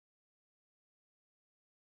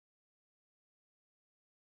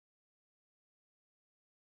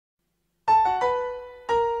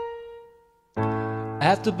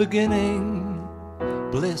At the beginning,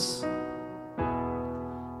 bliss,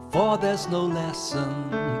 for there's no lesson,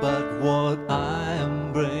 but what I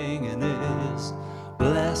am bringing is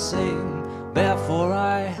blessing. Therefore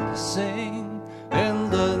I sing in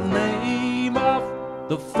the name of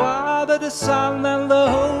the Father, the Son, and the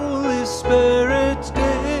Holy Spirit.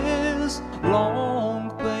 This long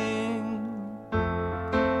thing,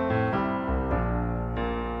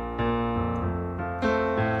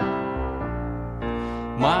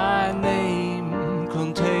 my name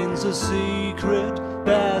contains a secret.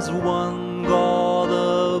 There's one God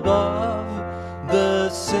above, the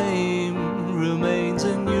same remains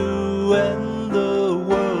in you and the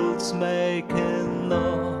world's making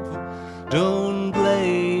of. Don't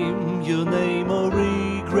blame your name or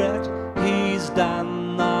regret, he's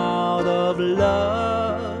done out of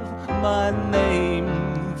love. My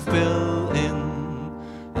name fill in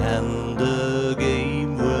and the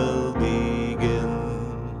game will begin.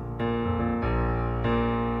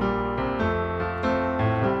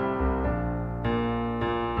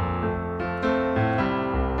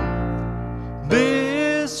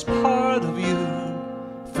 This part of you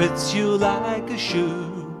fits you like a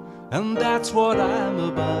shoe, and that's what I'm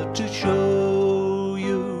about to show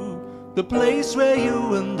you. The place where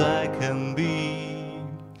you and I can be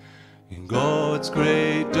in God's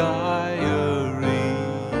great diary.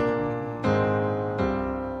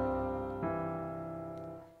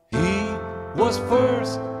 He was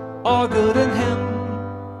first, all good in him,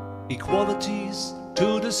 equalities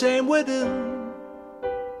to the same within.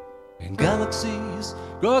 In galaxies,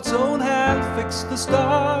 God's own hand fixed the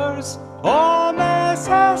stars. All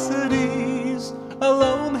necessities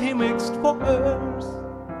alone he mixed for earth.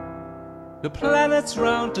 The planets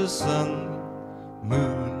round the sun,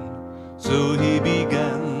 moon, so he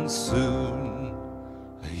began soon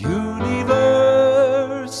a universe.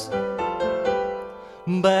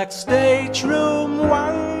 Backstage room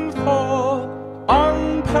 1-4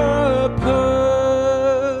 on purpose.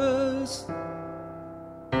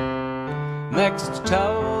 Next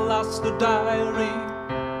tell us the diary,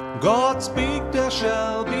 God speak, there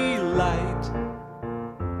shall be light.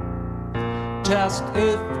 Test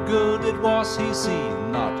if good it was he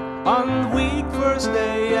seen, not on week first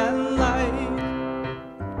day and night.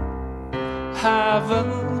 Heaven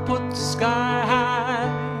put the sky high,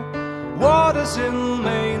 waters in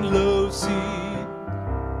main low sea.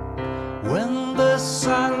 When the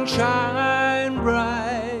sun shine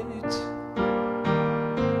bright,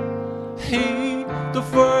 he the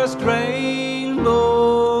first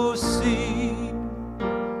rainbow see.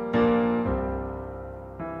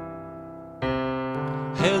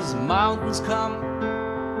 His mountains come,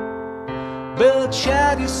 build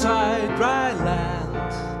shady-side dry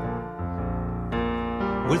land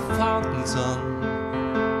with fountains on,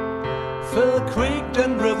 fill creek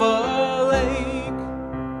and river lake.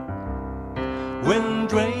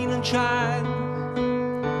 Wind, rain and shine,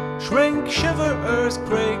 shrink, shiver,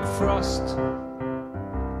 earthquake, frost,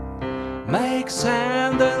 make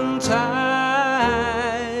sand and tide.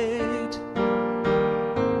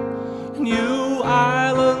 New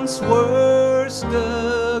islands worst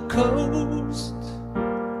the coast.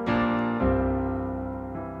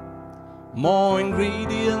 More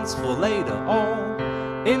ingredients for later on,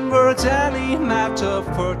 inverts any matter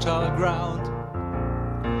fertile ground.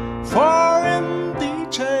 For in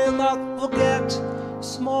detail not forget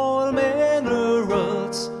small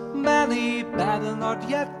minerals, many better not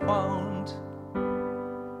yet found.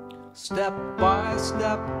 Step by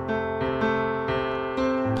step,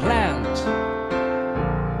 plant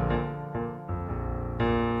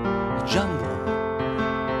a jungle,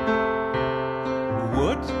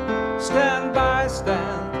 wood stand by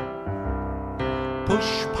stand,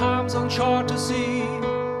 push palms on shore to see.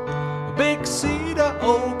 A big cedar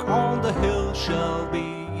oak on the hill shall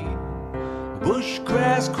be, bush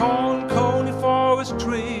grass, corn, coney forest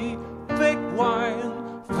tree, thick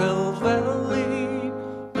wine, fill valley,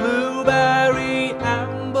 blueberry,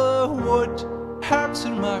 amber wood, herbs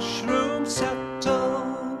and mushrooms settle.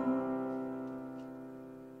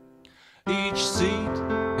 Each seed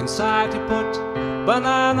inside he put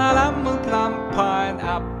banana, lemon, plum,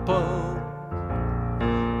 pineapple,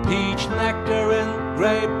 peach, nectarine,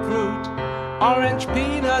 grapefruit, orange,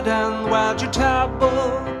 peanut and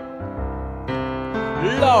vegetable.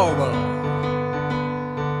 Laurel,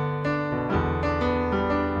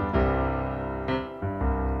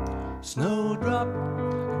 snowdrop,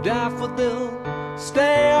 daffodil,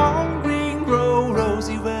 stay on green, grow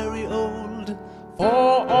rosy, very old.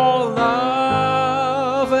 For all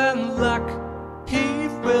love and luck he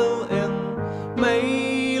fill in,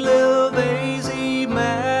 may little daisy marigold.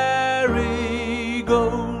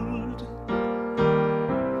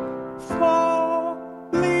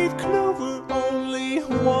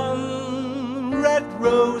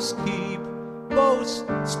 heroes keep,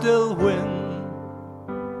 both still win.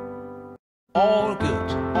 All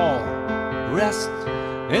good, all rest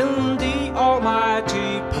in the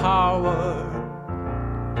almighty power.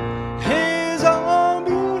 His own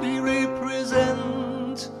beauty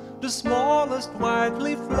represents the smallest white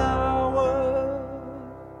leaf flower.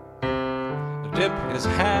 Dip his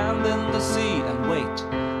hand in the sea and wait.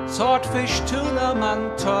 Swordfish, tuna,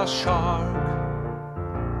 manta, shark,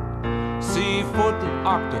 seafood and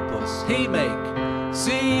octopus he make,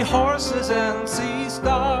 sea horses and sea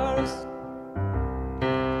stars.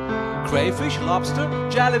 Crayfish, lobster,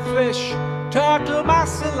 jellyfish, turtle,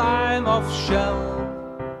 mussel, lime of shell,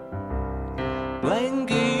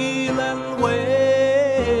 blangiel and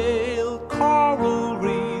whale, coral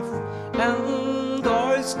reef and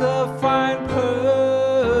oyster fine purple.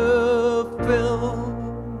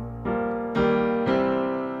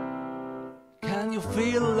 Can you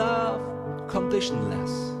feel love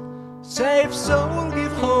conditionless? Save soul,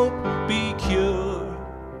 give hope, be cured.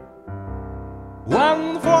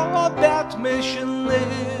 One for that mission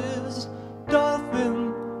is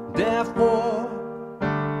dolphin, therefore.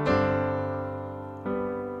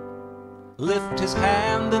 Lift his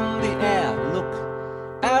hand in the air, look,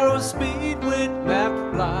 arrow speed with map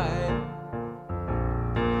fly.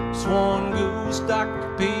 Swan, goose,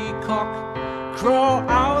 duck, peacock, crow,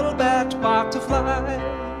 owl, bat, butterfly,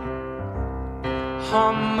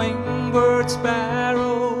 hummingbird,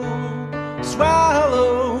 sparrow,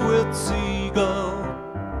 swallow with seagull,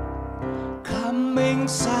 coming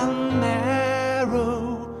sun,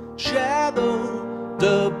 arrow, shadow,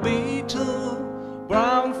 the beetle,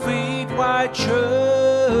 brown feet, white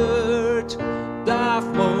shirt,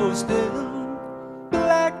 dove most in,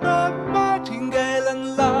 blackbird, nightingale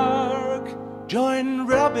and lark, join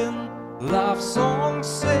robin, love song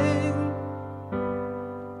sing.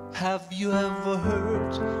 Have you ever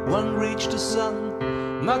heard one reach the sun?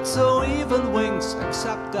 Not so even wings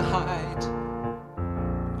except the height,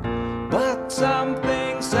 but some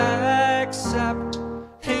things except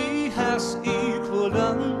he has equal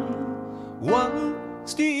done.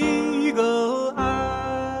 One's the eagle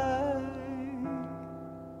eye.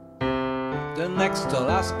 The next to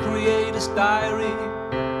last create his diary.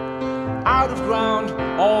 Out of ground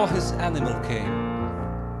all his animal came.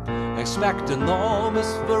 Expect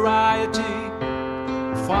enormous variety.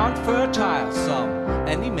 Found fertile some,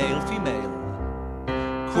 any male, female.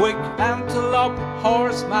 Quick antelope,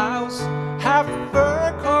 horse, mouse, have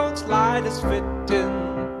fur coats light as fitting.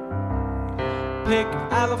 Pig,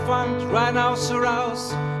 elephant,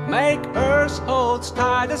 rhinoceros, make earth holds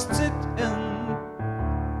tight as sitting.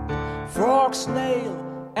 Frog, snail,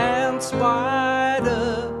 and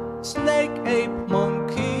spider, snake, ape,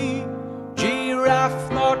 monkey, giraffe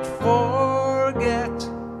not forget.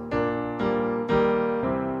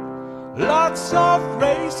 Lots of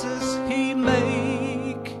races he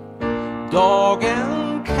make, dog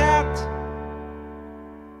and cat.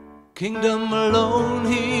 Kingdom alone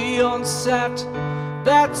he on set,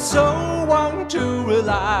 that's so one to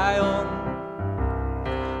rely on.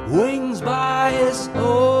 Wings by his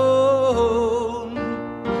own,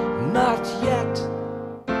 not yet.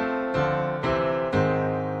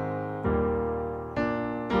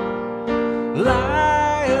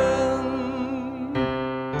 Lion,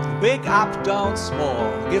 big up, down,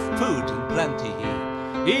 small, give food in plenty.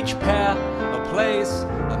 Each pair a place,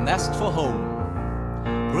 a nest for home.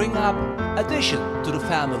 Bring up addition to the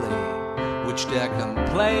family, which there can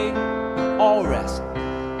play or rest.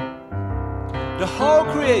 The whole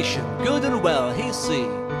creation, good and well, he see,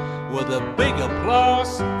 with a big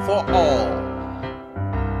applause for all.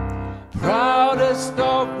 Proudest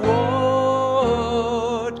of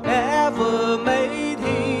what ever made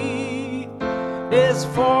he is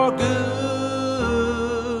for good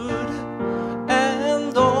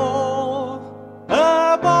and all.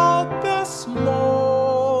 About the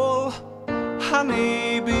small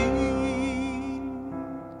honeybee,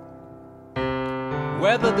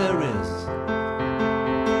 whether there is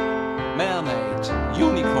mermaid,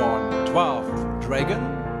 unicorn, dwarf, dragon,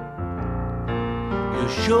 you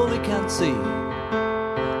surely can see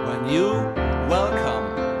when you welcome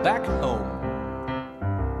back home.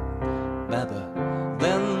 Better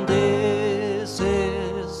than this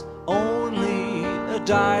is only a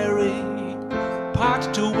diary.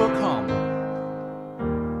 Part 2 will come.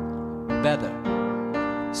 Better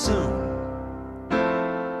soon.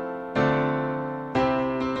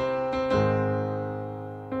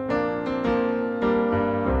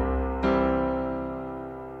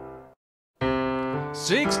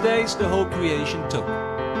 Six days the whole creation took.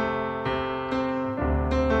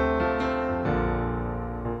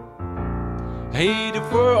 He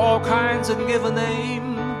defer all kinds and give a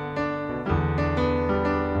name.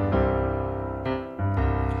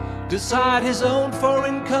 Decide his own for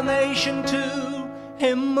incarnation to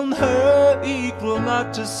him and her equal,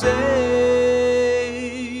 not to say.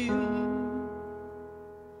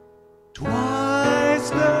 Twice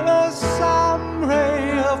the sun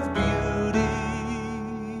ray of beauty,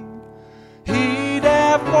 he'd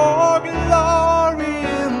have more glory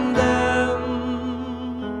in them.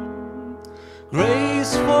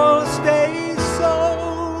 Graceful stay so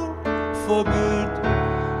for good,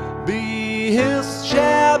 be his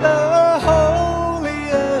share the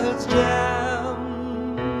holiest gem.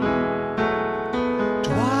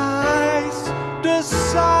 Twice the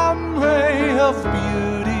sun ray of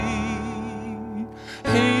beauty,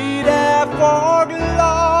 he'd have more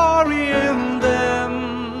glory in them.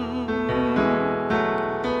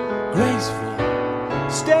 Graceful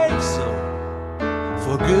stay so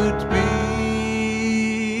for good, be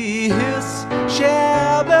his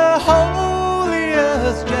share the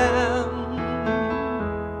holiest gem.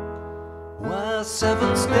 Was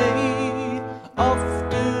seventh day of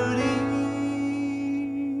duty.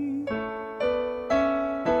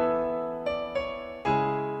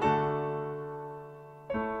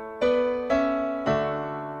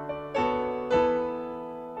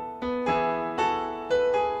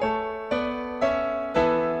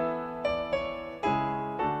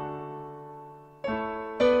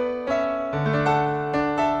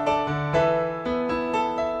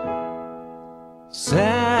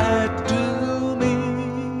 Said to me,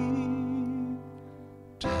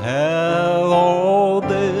 tell all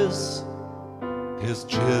this his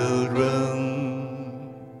children,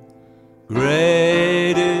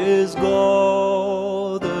 great is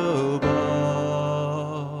God above,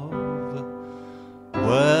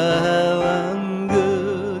 well and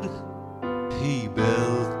good he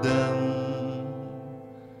built them,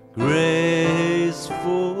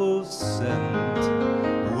 graceful sent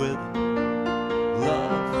with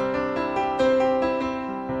love.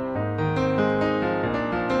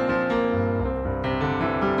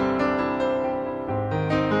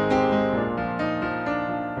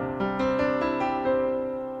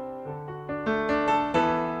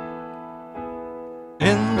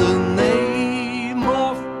 In the name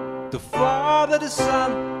of the Father, the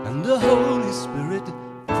Son, and the Holy Spirit.